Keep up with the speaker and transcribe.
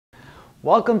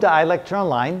Welcome to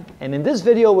iLectureOnline, and in this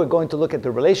video we're going to look at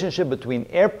the relationship between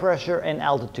air pressure and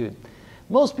altitude.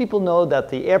 Most people know that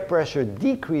the air pressure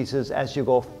decreases as you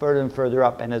go further and further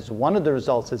up, and as one of the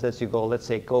results is as you go, let's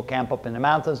say, go camp up in the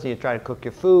mountains and you try to cook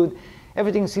your food,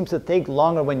 everything seems to take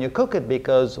longer when you cook it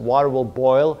because water will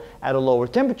boil at a lower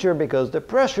temperature because the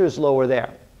pressure is lower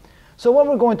there. So what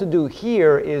we're going to do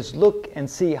here is look and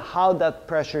see how that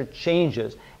pressure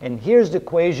changes, and here's the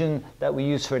equation that we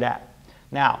use for that.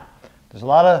 Now, there's a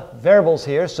lot of variables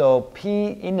here, so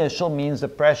P initial means the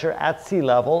pressure at sea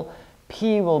level.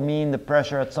 P will mean the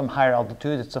pressure at some higher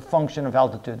altitude. It's a function of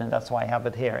altitude, and that's why I have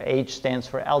it here. H stands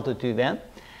for altitude then.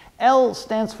 L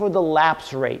stands for the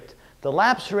lapse rate. The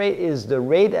lapse rate is the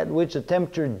rate at which the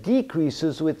temperature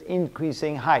decreases with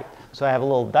increasing height. So I have a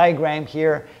little diagram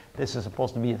here. This is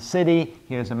supposed to be a city.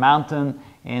 Here's a mountain.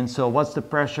 And so what's the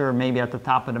pressure maybe at the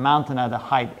top of the mountain at a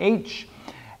height H?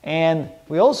 And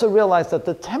we also realize that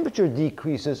the temperature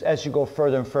decreases as you go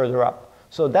further and further up.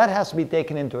 So that has to be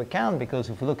taken into account,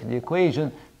 because if we look at the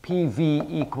equation, PV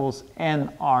equals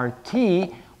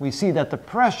nRT, we see that the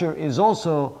pressure is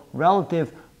also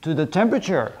relative to the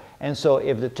temperature. And so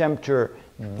if the temperature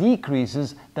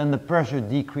decreases, then the pressure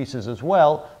decreases as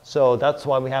well. So that's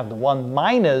why we have the 1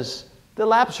 minus the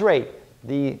lapse rate,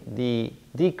 the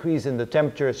decrease in the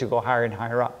temperature as you go higher and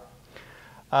higher up.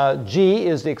 G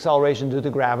is the acceleration due to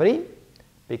gravity,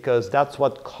 because that's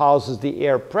what causes the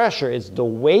air pressure. It's the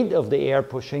weight of the air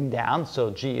pushing down,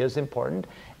 so G is important.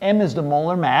 M is the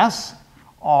molar mass.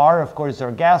 R, of course, is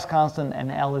our gas constant,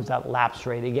 and L is that lapse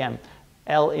rate again.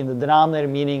 L in the denominator,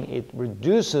 meaning it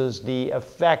reduces the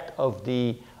effect of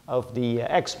the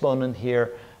exponent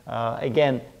here.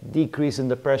 Again, decrease in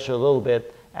the pressure a little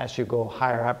bit as you go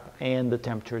higher up and the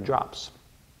temperature drops.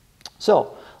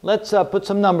 So let's put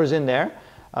some numbers in there.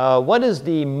 What is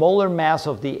the molar mass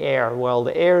of the air? Well,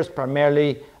 the air is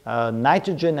primarily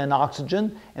nitrogen and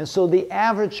oxygen, and so the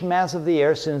average mass of the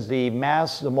air, since the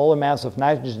molar mass of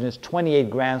nitrogen is 28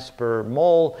 grams per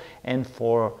mole, and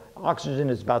for oxygen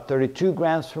is about 32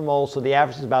 grams per mole, so the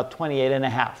average is about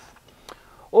 28.5.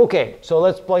 Okay, so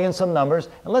let's plug in some numbers,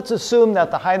 and let's assume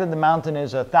that the height of the mountain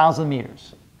is 1,000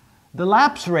 meters. The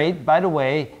lapse rate, by the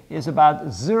way, is about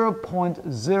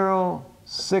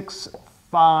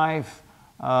 0.065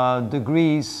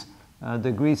 degrees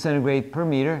centigrade per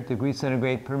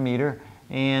meter.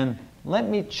 And let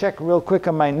me check real quick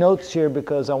on my notes here,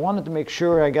 because I wanted to make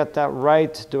sure I got that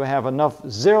right. Do I have enough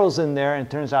zeros in there? And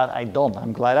it turns out I don't.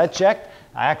 I'm glad I checked.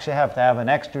 I actually have to have an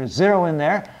extra zero in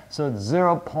there, so it's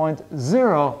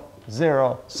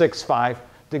 0.0065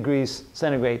 degrees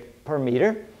centigrade per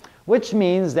meter, which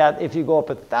means that if you go up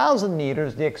 1,000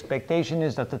 meters, the expectation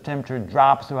is that the temperature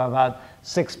drops to about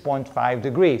 6.5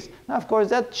 degrees. Now, of course,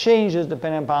 that changes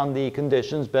depending upon the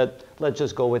conditions, but let's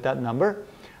just go with that number.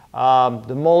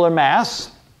 The molar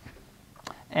mass,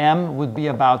 M, would be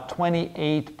about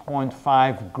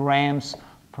 28.5 grams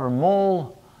per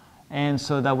mole, and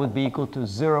so that would be equal to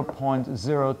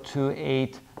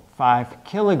 0.0285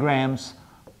 kilograms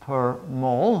per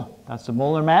mole. That's the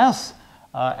molar mass.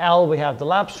 L, we have the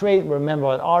lapse rate. Remember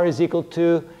what R is equal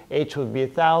to. H would be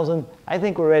 1,000. I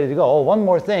think we're ready to go. Oh, one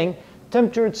more thing.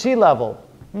 Temperature at sea level.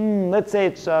 Let's say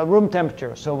it's room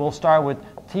temperature. So we'll start with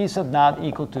T sub naught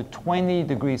equal to 20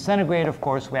 degrees centigrade. Of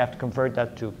course, we have to convert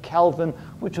that to Kelvin,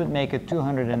 which would make it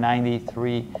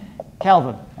 293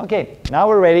 Kelvin. Okay, now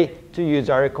we're ready to use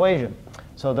our equation.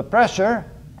 So the pressure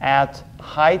at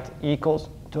height equals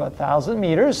to 1,000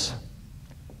 meters,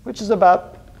 which is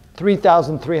about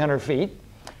 3,300 feet,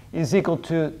 is equal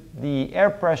to the air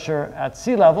pressure at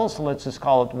sea level, so let's just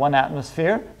call it 1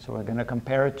 atmosphere, so we're going to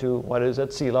compare it to what is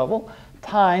at sea level,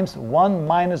 times 1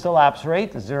 minus the lapse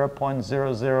rate,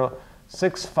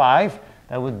 0.0065,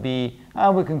 that would be,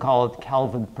 we can call it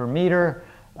Kelvin per meter,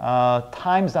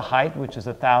 times the height, which is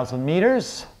 1,000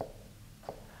 meters,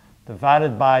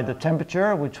 divided by the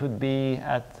temperature, which would be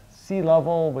at sea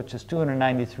level, which is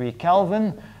 293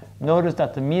 Kelvin. Notice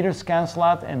that the meters cancel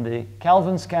out and the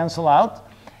kelvins cancel out.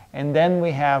 And then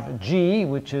we have G,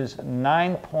 which is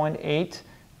 9.8,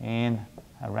 and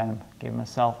I gave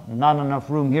myself not enough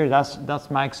room here. That's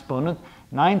my exponent.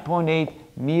 9.8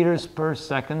 meters per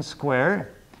second squared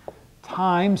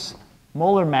times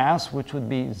molar mass, which would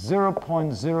be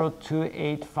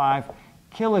 0.0285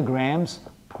 kilograms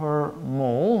per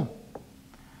mole,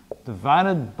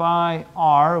 divided by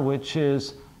R, which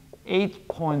is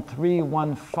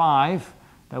 8.315,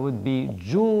 that would be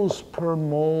joules per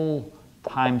mole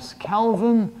times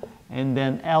Kelvin, and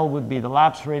then L would be the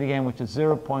lapse rate again, which is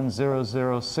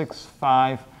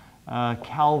 0.0065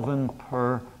 Kelvin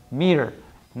per meter.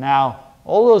 Now,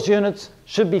 all those units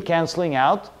should be canceling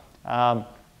out.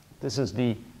 This is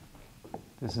the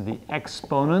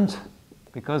exponent.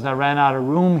 Because I ran out of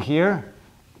room here,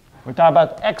 we're talking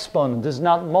about exponent. This is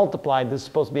not multiplied. This is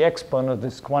supposed to be exponent of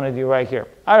this quantity right here.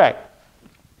 All right.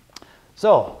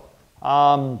 So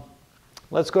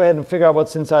let's go ahead and figure out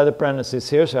what's inside the parentheses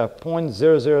here. So I have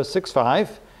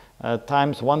 0.0065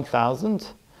 times 1,000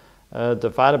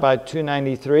 divided by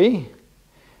 293.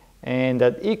 And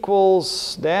that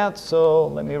equals that. So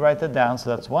let me write that down. So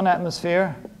that's 1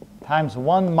 atmosphere times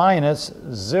 1 minus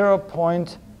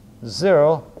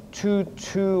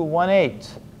 0.02218.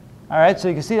 All right, so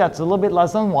you can see that's a little bit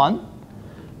less than 1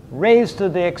 raised to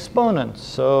the exponent.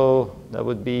 So that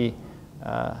would be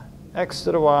x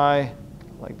to the y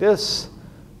like this.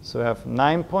 So we have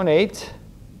 9.8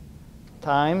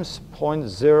 times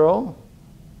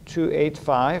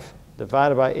 0.0285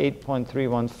 divided by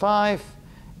 8.315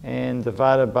 and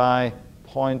divided by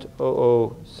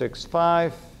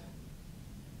 0.0065.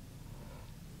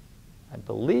 I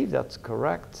believe that's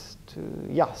correct.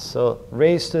 Yeah, so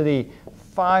raised to the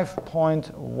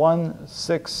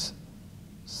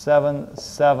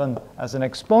 5.1677 as an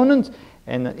exponent,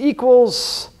 and then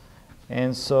equals,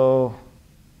 and so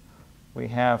we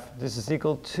have, this is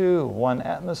equal to 1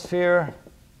 atmosphere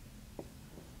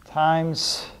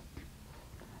times,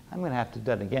 I'm going to have to do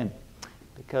that again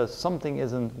because something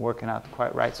isn't working out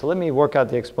quite right. So let me work out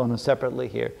the exponent separately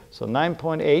here. So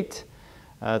 9.8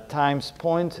 times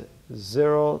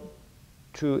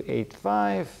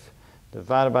 0.0285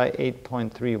 divided by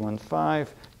 8.315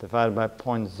 divided by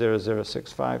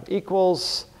 0.0065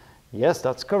 equals, yes,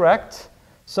 that's correct.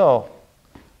 So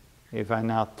if I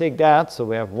now take that, so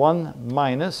we have 1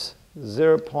 minus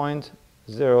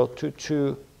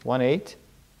 0.02218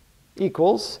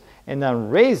 equals, and then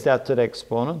raise that to the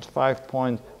exponent,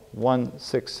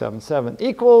 5.1677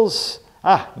 equals,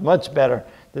 much better.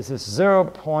 This is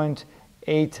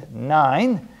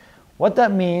 0.89. What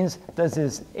that means, this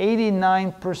is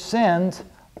 89%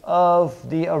 of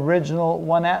the original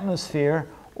 1 atmosphere,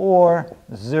 or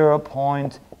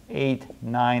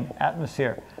 0.89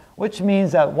 atmosphere. Which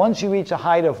means that once you reach a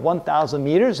height of 1,000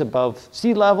 meters above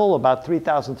sea level, about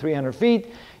 3,300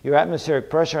 feet, your atmospheric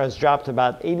pressure has dropped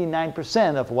about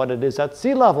 89% of what it is at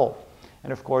sea level.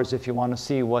 And of course, if you want to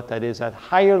see what that is at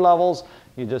higher levels,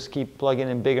 you just keep plugging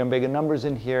in bigger and bigger numbers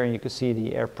in here, and you can see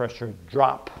the air pressure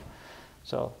drop.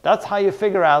 So that's how you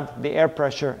figure out the air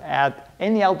pressure at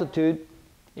any altitude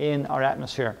in our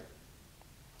atmosphere.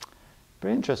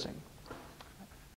 Pretty interesting.